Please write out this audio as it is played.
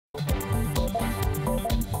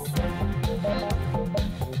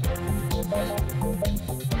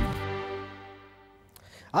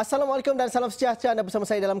Assalamualaikum dan salam sejahtera. Anda bersama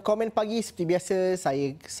saya dalam Komen Pagi. Seperti biasa,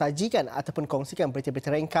 saya sajikan ataupun kongsikan berita-berita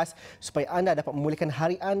ringkas supaya anda dapat memulakan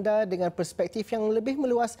hari anda dengan perspektif yang lebih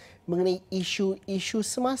meluas mengenai isu-isu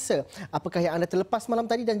semasa. Apakah yang anda terlepas malam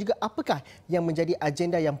tadi dan juga apakah yang menjadi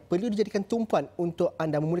agenda yang perlu dijadikan tumpuan untuk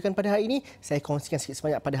anda memulakan pada hari ini. Saya kongsikan sikit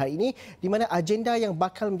sebanyak pada hari ini, di mana agenda yang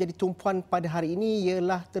bakal menjadi tumpuan pada hari ini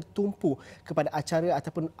ialah tertumpu kepada acara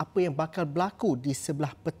ataupun apa yang bakal berlaku di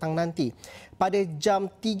sebelah petang nanti. Pada jam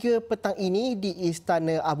 3 petang ini di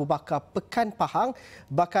Istana Abu Bakar Pekan Pahang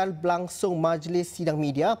bakal berlangsung majlis sidang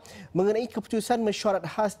media mengenai keputusan mesyuarat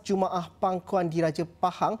khas Jumaah Pangkuan Diraja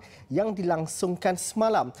Pahang yang dilangsungkan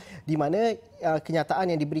semalam, di mana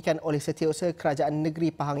kenyataan yang diberikan oleh Setiausaha Kerajaan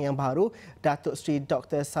Negeri Pahang yang baru, Datuk Seri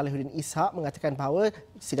Dr. Salihuddin Ishak, mengatakan bahawa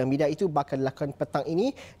sidang media itu bakal dilakukan petang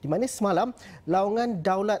ini, di mana semalam laungan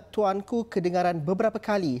Daulat Tuanku kedengaran beberapa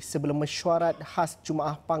kali sebelum mesyuarat khas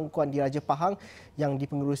Jumaah Pangkuan Diraja Pahang yang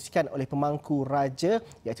dipengerusikan oleh pemangku raja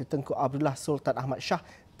iaitu Tengku Abdullah Sultan Ahmad Shah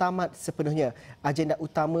tamat sepenuhnya. Agenda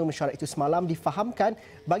utama mesyuarat itu semalam difahamkan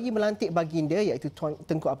bagi melantik baginda iaitu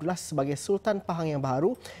Tengku Abdullah sebagai Sultan Pahang yang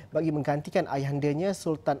baru bagi menggantikan ayahandanya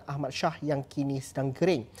Sultan Ahmad Shah yang kini sedang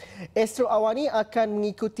kering. Astro Awani akan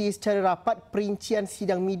mengikuti secara rapat perincian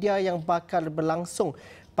sidang media yang bakal berlangsung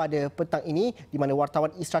pada petang ini, di mana wartawan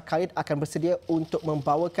Isra Khalid akan bersedia untuk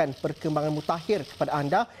membawakan perkembangan mutakhir kepada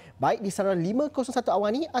anda baik di saluran 501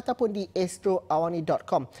 Awani ataupun di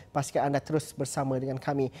astroawani.com. Pastikan anda terus bersama dengan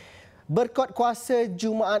kami. Berkot kuasa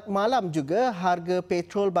Jumaat malam juga, harga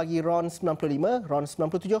petrol bagi RON 95, RON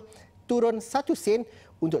 97 turun 1 sen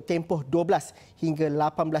untuk tempoh 12 hingga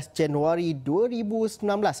 18 Januari 2019.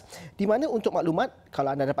 Di mana untuk maklumat,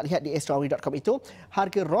 kalau anda dapat lihat di astroawani.com itu,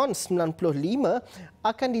 harga RON 95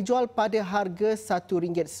 akan dijual pada harga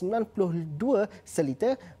RM1.92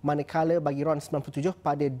 seliter, manakala bagi RON 97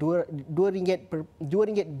 pada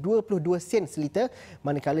RM2.22 seliter,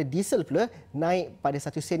 manakala diesel pula naik pada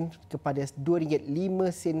 1 sen kepada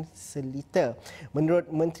RM2.05 seliter.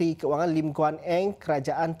 Menurut Menteri Keuangan Lim Guan Eng,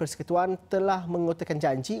 Kerajaan Persekutuan telah mengutarakan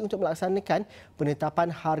janji untuk melaksanakan penetapan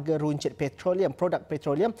harga runcit petroleum, produk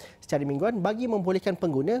petroleum secara mingguan bagi membolehkan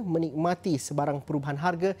pengguna menikmati sebarang perubahan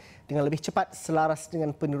harga dengan lebih cepat selaras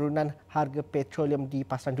dengan penurunan harga petroleum di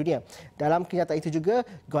pasaran dunia. Dalam kenyataan itu juga,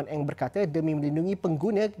 Guan Eng berkata demi melindungi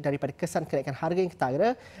pengguna daripada kesan kenaikan harga yang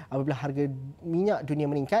ketara apabila harga minyak dunia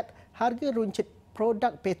meningkat, harga runcit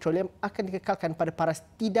produk petroleum akan dikekalkan pada paras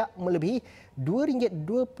tidak melebihi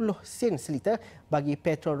RM2.20 seliter bagi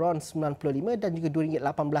petrol RON 95 dan juga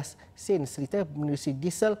RM2.18 seliter menerusi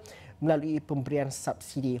diesel melalui pemberian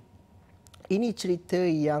subsidi. Ini cerita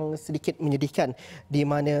yang sedikit menyedihkan, di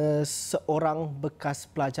mana seorang bekas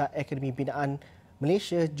pelajar Akademi Binaan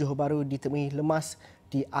Malaysia Johor Bahru ditemui lemas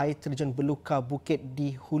di air terjun Beluka Bukit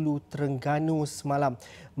di Hulu Terengganu semalam.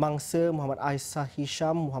 Mangsa Muhammad Aisyah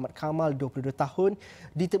Hisham Muhammad Kamal, 22 tahun,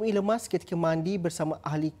 ditemui lemas ketika mandi bersama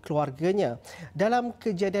ahli keluarganya. Dalam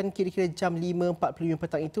kejadian kira-kira jam 5.45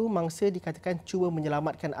 petang itu, mangsa dikatakan cuba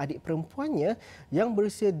menyelamatkan adik perempuannya yang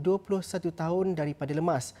berusia 21 tahun daripada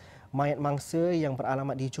lemas. Mayat mangsa yang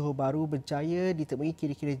beralamat di Johor Bahru berjaya ditemui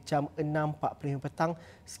kira-kira jam 6.45 petang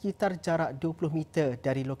sekitar jarak 20 meter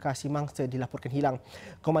dari lokasi mangsa dilaporkan hilang.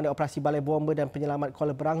 Komandan Operasi Balai Bomba dan Penyelamat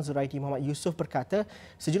Kuala Berang Zuraidi Muhammad Yusof berkata,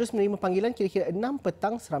 sejurus menerima panggilan kira-kira 6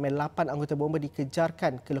 petang seramai 8 anggota bomba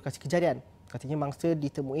dikejarkan ke lokasi kejadian. Katanya mangsa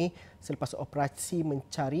ditemui selepas operasi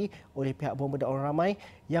mencari oleh pihak bomba dan orang ramai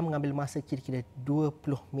yang mengambil masa kira-kira 20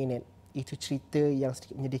 minit. Itu cerita yang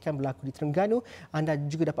sedikit menyedihkan berlaku di Terengganu. Anda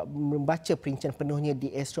juga dapat membaca perincian penuhnya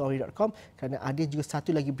di astroawani.com kerana ada juga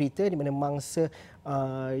satu lagi berita di mana mangsa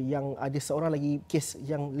yang ada seorang lagi kes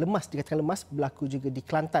yang lemas, dikatakan lemas, berlaku juga di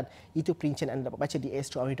Kelantan. Itu perincian anda dapat baca di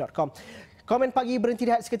astroawani.com. Komen Pagi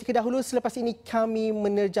berhenti rehat seketika dahulu. Selepas ini kami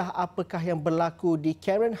menerjah apakah yang berlaku di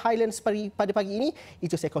Karen Highland pada pagi ini.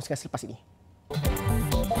 Itu saya kongsikan selepas ini.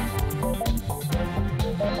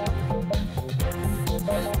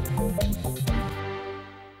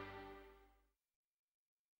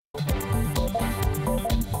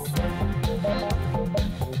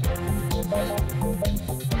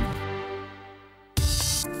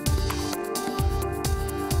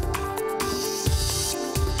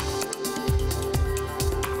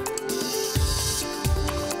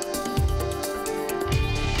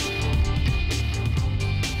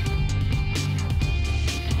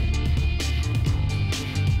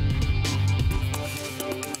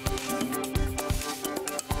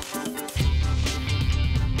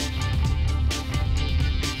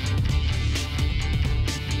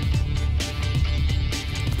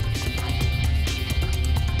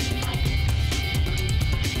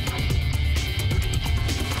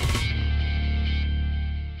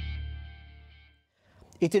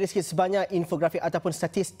 Itu dia sikit sebanyak infografik ataupun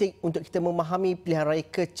statistik untuk kita memahami pilihan raya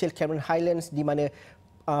kecil Komen Highlands di mana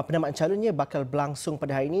penamaan calonnya bakal berlangsung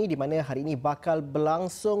pada hari ini, di mana hari ini bakal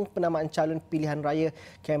berlangsung penamaan calon pilihan raya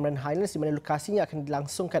Komen Highlands di mana lokasinya akan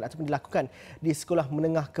dilangsungkan ataupun dilakukan di Sekolah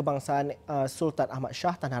Menengah Kebangsaan Sultan Ahmad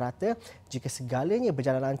Shah Tanah Rata. Jika segalanya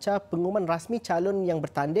berjalan lancar, pengumuman rasmi calon yang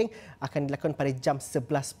bertanding akan dilakukan pada jam 11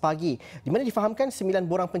 pagi. Di mana difahamkan 9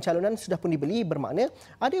 borang pencalonan sudah pun dibeli, bermakna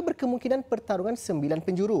ada berkemungkinan pertarungan 9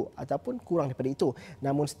 penjuru ataupun kurang daripada itu.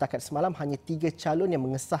 Namun setakat semalam hanya 3 calon yang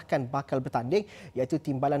mengesahkan bakal bertanding, iaitu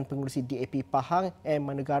Timbalan Pengurusi DAP Pahang M.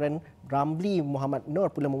 Manegaran Ramli Muhammad Nur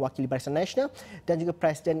pula mewakili Barisan Nasional dan juga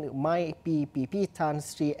Presiden MyPPP Tan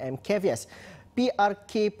Sri M. Kevias.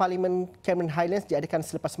 PRK Parlimen Komen Highlands diadakan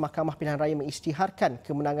selepas Mahkamah Pilihan Raya mengisytiharkan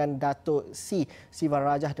kemenangan Datuk C. Siva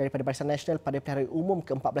Rajah daripada Barisan Nasional pada pilihan raya umum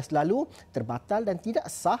ke-14 lalu terbatal dan tidak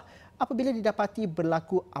sah apabila didapati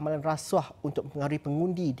berlaku amalan rasuah untuk mempengaruhi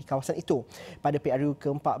pengundi di kawasan itu. Pada PRU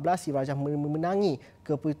ke-14, Siva Rajah memenangi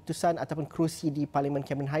keputusan ataupun kerusi di Parlimen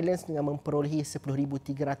Komen Highlands dengan memperolehi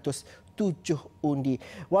 10,307 undi.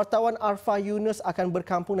 Wartawan Arfa Yunus akan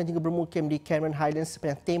berkampung dan juga bermukim di Komen Highlands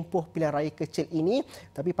sepanjang tempoh pilihan raya kecil ini.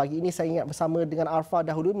 Tapi pagi ini saya ingat bersama dengan Arfa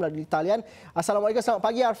dahulu melalui talian. Assalamualaikum, selamat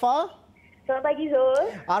pagi Arfa. Selamat pagi Zul.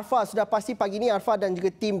 Arfa, sudah pasti pagi ini Arfa dan juga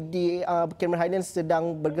tim di Komen Highlands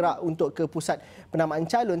sedang bergerak untuk ke pusat penamaan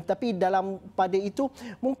calon. Tapi pada itu,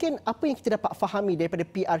 mungkin apa yang kita dapat fahami daripada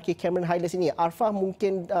PRK Komen Highlands ini? Arfa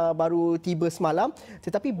mungkin baru tiba semalam,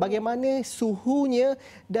 tetapi bagaimana suhunya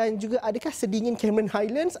dan juga adakah sedingin Komen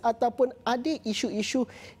Highlands ataupun ada isu-isu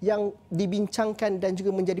yang dibincangkan dan juga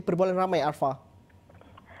menjadi perbualan ramai, Arfa?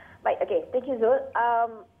 Baik, okey. Thank you Zul.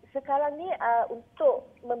 Sekarang ni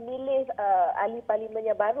untuk memilih ahli parlimen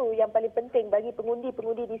yang baru, yang paling penting bagi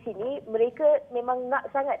pengundi-pengundi di sini, mereka memang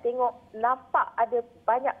nak sangat nampak ada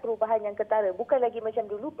banyak perubahan yang ketara. Bukan lagi macam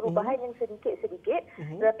dulu perubahan yang sedikit-sedikit,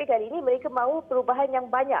 tetapi kali ini mereka mahu perubahan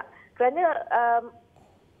yang banyak. Kerana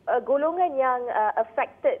golongan yang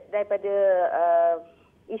affected daripada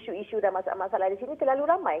isu-isu dan masalah-masalah di sini terlalu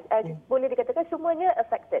ramai. Boleh dikatakan semuanya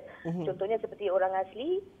affected. Contohnya seperti orang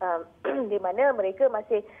asli di mana mereka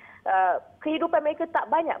masih kehidupan mereka tak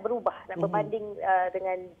banyak berubah berbanding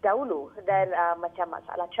dengan dahulu, dan macam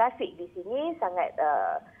masalah trafik di sini sangat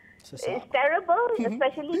it's terrible,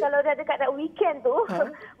 especially kalau dah dekat nak weekend tu.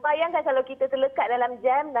 Bayangkan kalau kita terlekat dalam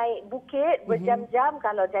jam, naik bukit berjam-jam,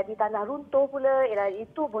 kalau jadi tanah runtuh pula,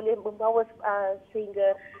 itu boleh membawa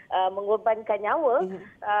sehingga mengorbankan nyawa.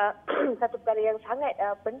 Satu perkara yang sangat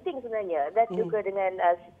penting sebenarnya, dan juga dengan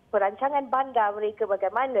perancangan bandar mereka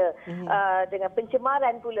bagaimana, dengan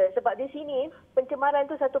pencemaran pula. Sebab di sini pencemaran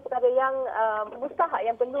tu satu perkara yang mustahak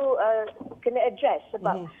yang perlu kena address.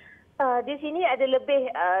 Sebab di sini ada lebih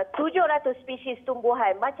 700 spesies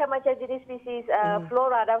tumbuhan, macam-macam jenis spesies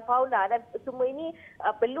flora dan fauna, dan semua ini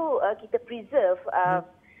perlu kita preserve.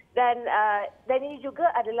 Dan ini juga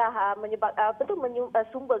adalah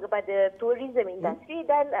sumber kepada tourism industri,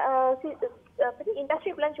 dan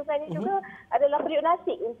industri pelancongan ini juga adalah periuk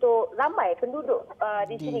nasi untuk ramai penduduk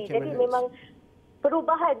di sini. Jadi memang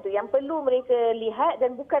perubahan tu yang perlu mereka lihat,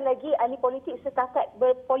 dan bukan lagi ahli politik setakat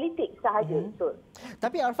berpolitik sahaja.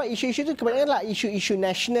 Tapi Arfa, isu-isu itu kebanyakanlah isu-isu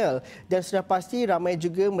nasional, dan sudah pasti ramai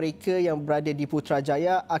juga mereka yang berada di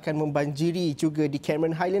Putrajaya akan membanjiri juga di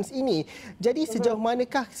Komen Highlands ini. Jadi sejauh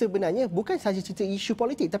manakah sebenarnya bukan sahaja cerita isu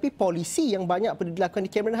politik, tapi polisi yang banyak perlu dilakukan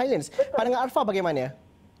di Komen Highlands? Pandangan Arfa bagaimana?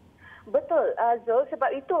 Betul, Zul.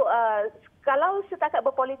 Sebab itu kalau setakat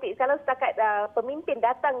berpolitik, kalau setakat pemimpin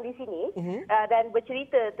datang di sini dan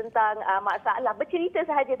bercerita tentang masalah, bercerita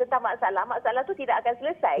sahaja tentang masalah tu tidak akan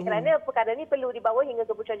selesai. Kerana perkara ni perlu dibawa hingga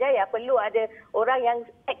ke Putrajaya. Perlu ada orang yang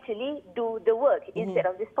actually do the work instead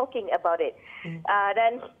of just talking about it.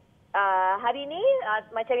 Dan hari ini,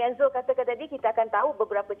 macam yang Zul katakan tadi, kita akan tahu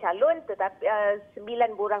beberapa calon, tetapi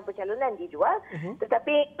 9 borang pencalonan dijual.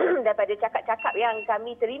 Tetapi daripada cakap-cakap yang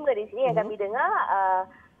kami terima di sini, yang kami dengar,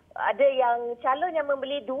 ada yang calon yang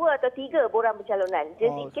membeli 2 atau 3 borang pencalonan.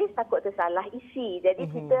 Jadi kes takut tersalah isi. Jadi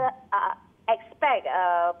kita expect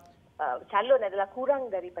calon adalah kurang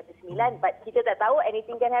daripada 9, but kita tak tahu,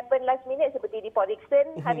 anything can happen last minute seperti di Port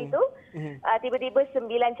Dickson hari tu, tiba-tiba 9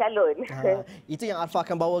 calon. Itu yang Arfa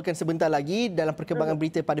akan bawakan sebentar lagi dalam perkembangan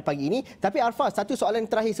berita pada pagi ini. Tapi Arfa, satu soalan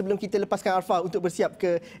terakhir sebelum kita lepaskan Arfa untuk bersiap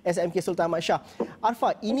ke SMK Sultan Ahmad Shah.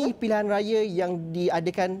 Arfa, ini pilihan raya yang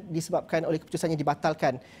diadakan disebabkan oleh keputusannya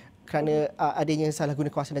dibatalkan kerana adanya salah guna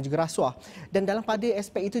kuasa dan juga rasuah. Dan dalam pada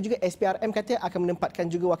aspek itu juga SPRM kata akan menempatkan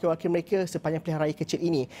juga wakil-wakil mereka sepanjang pilihan raya kecil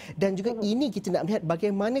ini. Dan juga ini kita nak melihat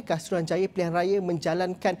bagaimanakah Suruhanjaya Pilihan Raya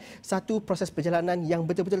menjalankan satu proses perjalanan yang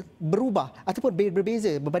betul-betul berubah ataupun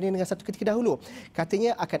berbeza berbanding dengan satu ketika dahulu.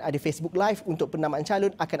 Katanya akan ada Facebook Live untuk penamaan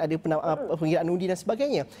calon, akan ada pengiraan undi dan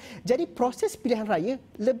sebagainya. Jadi proses pilihan raya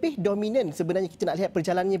lebih dominan sebenarnya kita nak lihat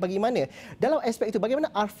perjalanannya bagaimana. Dalam aspek itu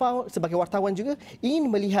bagaimana Arfa sebagai wartawan juga ingin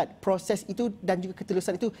melihat proses itu dan juga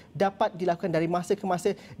ketelusan itu dapat dilakukan dari masa ke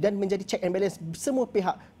masa dan menjadi check and balance semua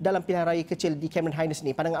pihak dalam pilihan raya kecil di Komen Pagi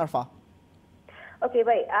ini. Pandangan Arfa. Okey,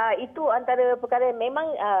 baik. Itu antara perkara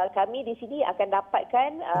memang kami di sini akan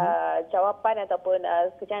dapatkan jawapan ataupun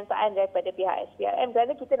kenyataan daripada pihak SPRM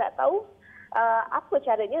kerana kita nak tahu apa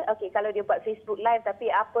caranya. Okey, kalau dia buat Facebook Live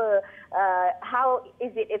tapi apa, how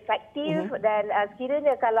is it effective dan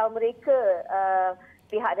sekiranya kalau mereka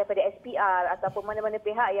pihak daripada SPR ataupun mana-mana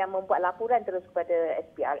pihak yang membuat laporan terus kepada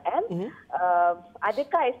SPRM,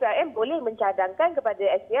 adakah SPRM boleh mencadangkan kepada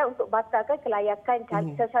SPR untuk batalkan kelayakan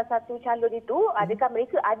salah satu calon itu? Adakah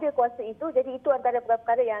mereka ada kuasa itu? Jadi itu antara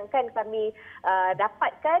perkara yang akan kami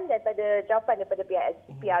dapatkan daripada jawapan daripada pihak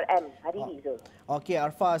SPRM hari ini. Okey,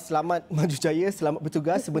 Arfa, selamat maju jaya, selamat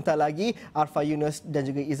bertugas. Sebentar lagi Arfa Yunus dan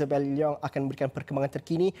juga Isabel Leong akan memberikan perkembangan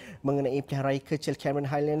terkini mengenai pilihan raya kecil Cameron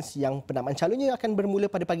Highlands yang penamaan calonnya akan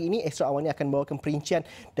bermula pada pagi ini. Extra Awal ini akan membawakan perincian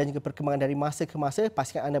dan juga perkembangan dari masa ke masa.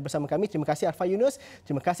 Pastikan anda bersama kami. Terima kasih Arfa Yunus.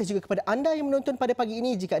 Terima kasih juga kepada anda yang menonton pada pagi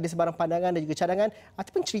ini. Jika ada sebarang pandangan dan juga cadangan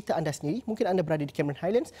ataupun cerita anda sendiri, mungkin anda berada di Cameron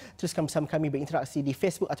Highlands, teruskan bersama kami berinteraksi di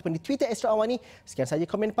Facebook ataupun di Twitter Extra Awal ini. Sekian saja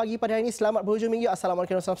Komen Pagi pada hari ini. Selamat berhujung minggu.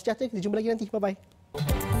 Assalamualaikum warahmatullahi wabarakatuh. Kita jumpa lagi nanti.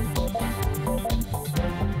 Bye-bye.